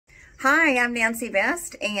Hi, I'm Nancy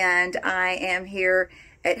Best, and I am here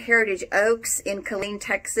at Heritage Oaks in Killeen,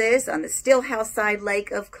 Texas, on the Stillhouse Lake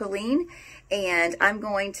of Killeen, and I'm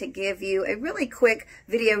going to give you a really quick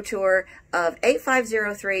video tour of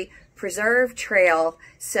 8503 Preserve Trail.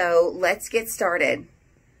 So let's get started.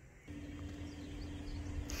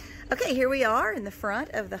 Okay, here we are in the front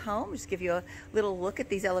of the home. Just give you a little look at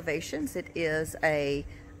these elevations. It is a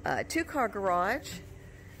two-car garage.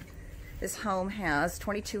 This home has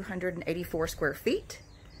 2,284 square feet.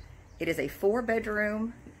 It is a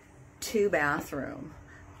 4-bedroom, 2-bathroom.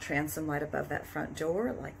 Transom light above that front door.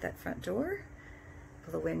 I like that front door.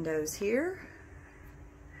 Pull the windows here.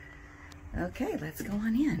 Okay, let's go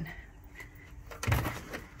on in.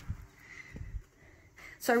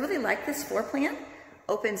 So I really like this floor plan.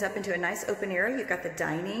 Opens up into a nice open area. You've got the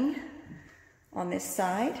dining on this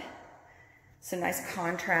side. Some nice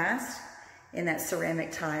contrast in that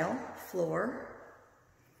ceramic tile floor.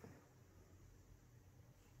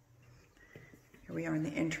 Here we are in the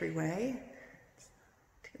entryway.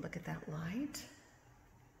 Take a look at that light.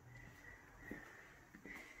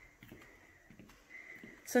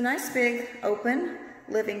 So nice big open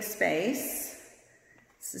living space.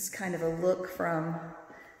 This is kind of a look from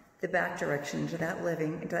the back direction into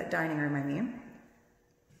that dining room, I mean.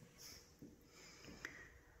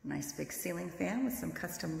 Nice big ceiling fan with some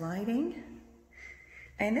custom lighting.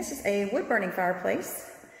 And this is a wood-burning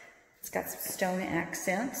fireplace. It's got some stone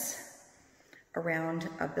accents around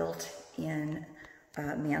a built-in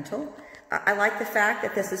mantle. I like the fact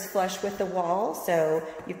that this is flush with the wall, so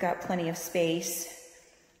you've got plenty of space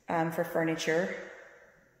for furniture.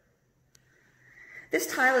 This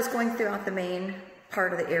tile is going throughout the main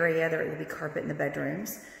part of the area. There will be carpet in the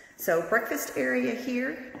bedrooms. So breakfast area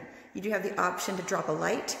here. You do have the option to drop a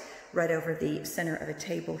light right over the center of a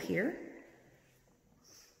table here.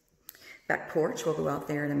 Back porch, we'll go out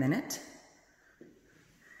there in a minute.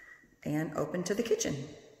 And open to the kitchen.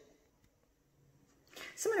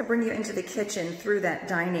 So I'm going to bring you into the kitchen through that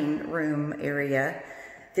dining room area.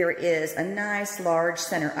 There is a nice large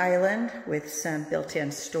center island with some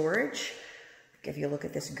built-in storage. Give you a look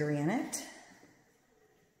at this granite.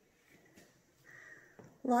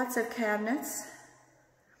 Lots of cabinets.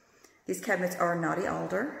 These cabinets are knotty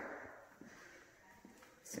alder.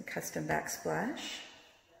 Some custom backsplash.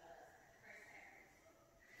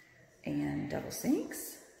 And double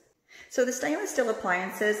sinks. So the stainless steel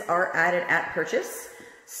appliances are added at purchase.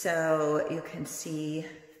 So you can see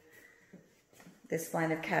this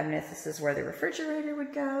line of cabinets. This is where the refrigerator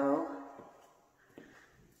would go.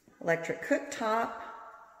 Electric cooktop.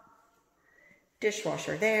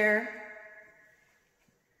 Dishwasher there.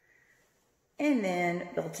 And then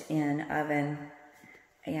built-in oven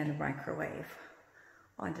and microwave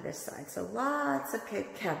onto this side. So lots of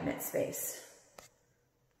cabinet space.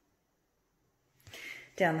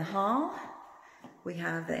 Down the hall, we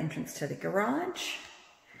have the entrance to the garage,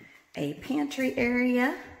 a pantry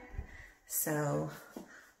area. So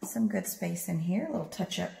some good space in here, a little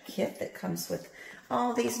touch-up kit that comes with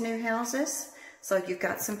all these new houses. So you've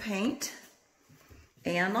got some paint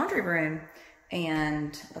and laundry room.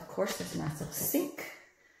 And of course, there's a nice little sink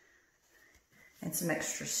and some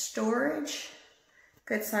extra storage.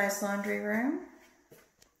 Good sized laundry room.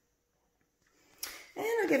 And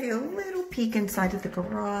I'll give you a little peek inside of the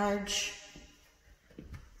garage.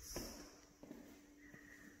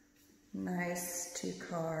 Nice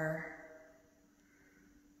 2-car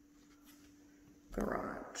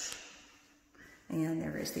garage. And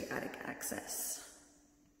there is the attic access.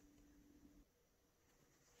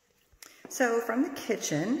 So from the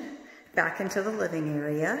kitchen, back into the living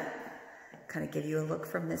area, kind of give you a look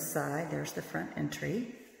from this side. There's the front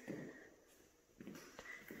entry.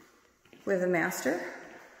 We have the master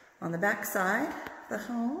on the back side of the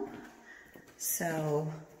home. So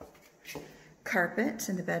carpet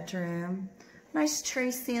in the bedroom. Nice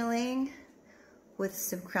tray ceiling with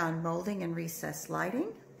some crown molding and recessed lighting.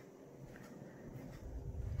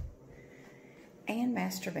 And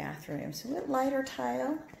master bathroom. So a little lighter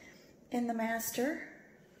tile in the master.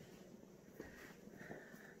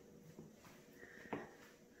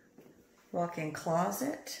 Walk-in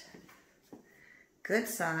closet. Good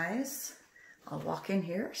size. I'll walk in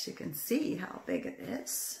here so you can see how big it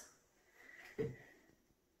is.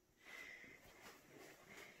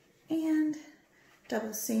 And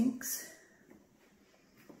double sinks.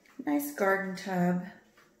 Nice garden tub.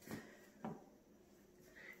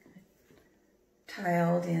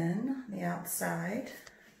 Tiled in the outside.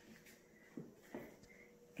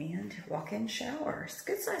 And walk-in showers.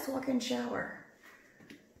 Good size walk-in shower.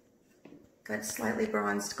 Got slightly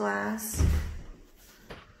bronzed glass.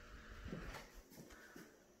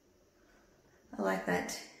 I like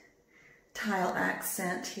that tile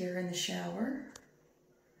accent here in the shower.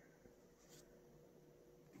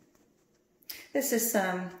 This is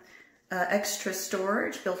some extra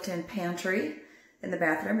storage, built-in pantry in the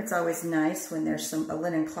bathroom. It's always nice when there's a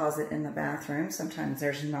linen closet in the bathroom. Sometimes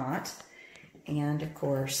there's not. And of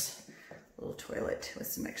course, a little toilet with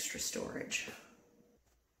some extra storage.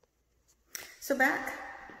 So back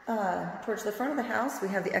towards the front of the house, we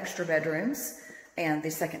have the extra bedrooms and the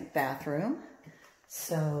second bathroom.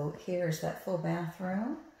 So here's that full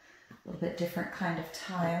bathroom, a little bit different kind of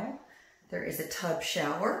tile. There is a tub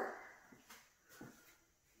shower.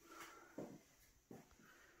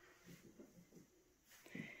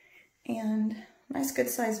 And nice good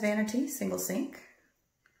sized vanity, single sink.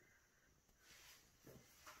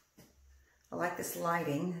 I like this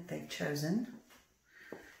lighting that they've chosen.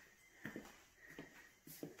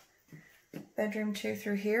 Bedroom 2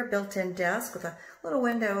 through here, built-in desk with a little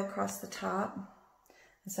window across the top.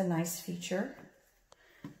 It's a nice feature.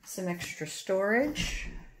 Some extra storage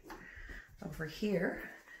over here.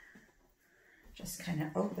 Just kind of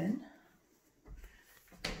open.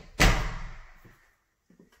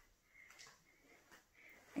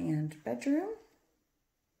 And bedroom.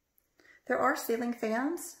 There are ceiling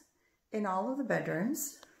fans in all of the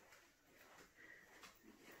bedrooms.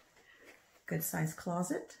 Good sized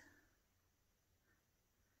closet.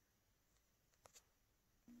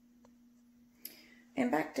 And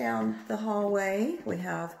back down the hallway, we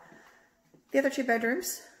have the other 2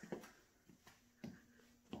 bedrooms.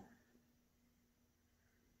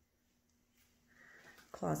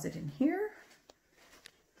 Closet in here.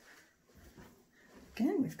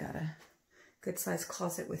 Again, we've got a good sized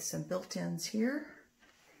closet with some built-ins here.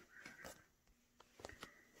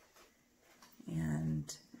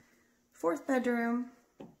 And 4th bedroom.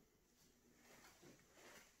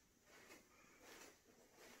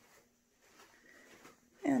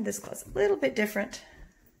 And this closet, a little bit different,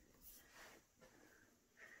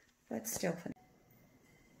 but still plenty.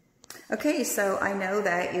 Okay, so I know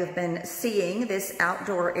that you've been seeing this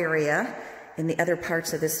outdoor area in the other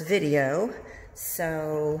parts of this video.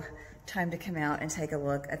 So time to come out and take a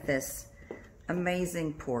look at this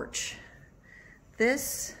amazing porch.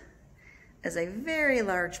 This is a very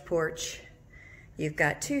large porch. You've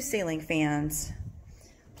got 2 ceiling fans,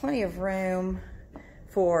 plenty of room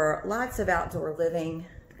for lots of outdoor living,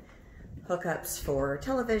 hookups for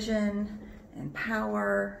television and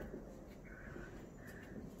power.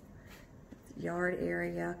 Yard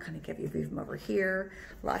area, kind of give you a view from over here.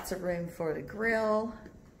 Lots of room for the grill,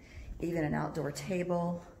 even an outdoor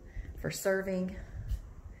table for serving.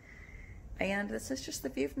 And this is just the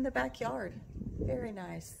view from the backyard. Very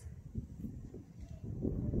nice.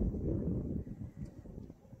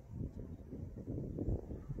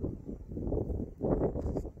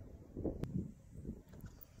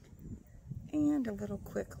 And a little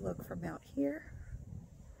quick look from out here.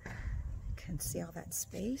 You can see all that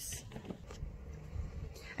space.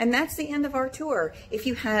 And that's the end of our tour. If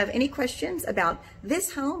you have any questions about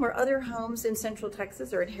this home or other homes in Central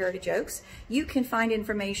Texas or in Heritage Oaks, you can find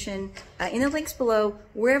information in the links below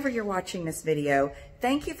wherever you're watching this video.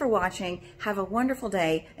 Thank you for watching. Have a wonderful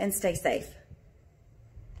day and stay safe.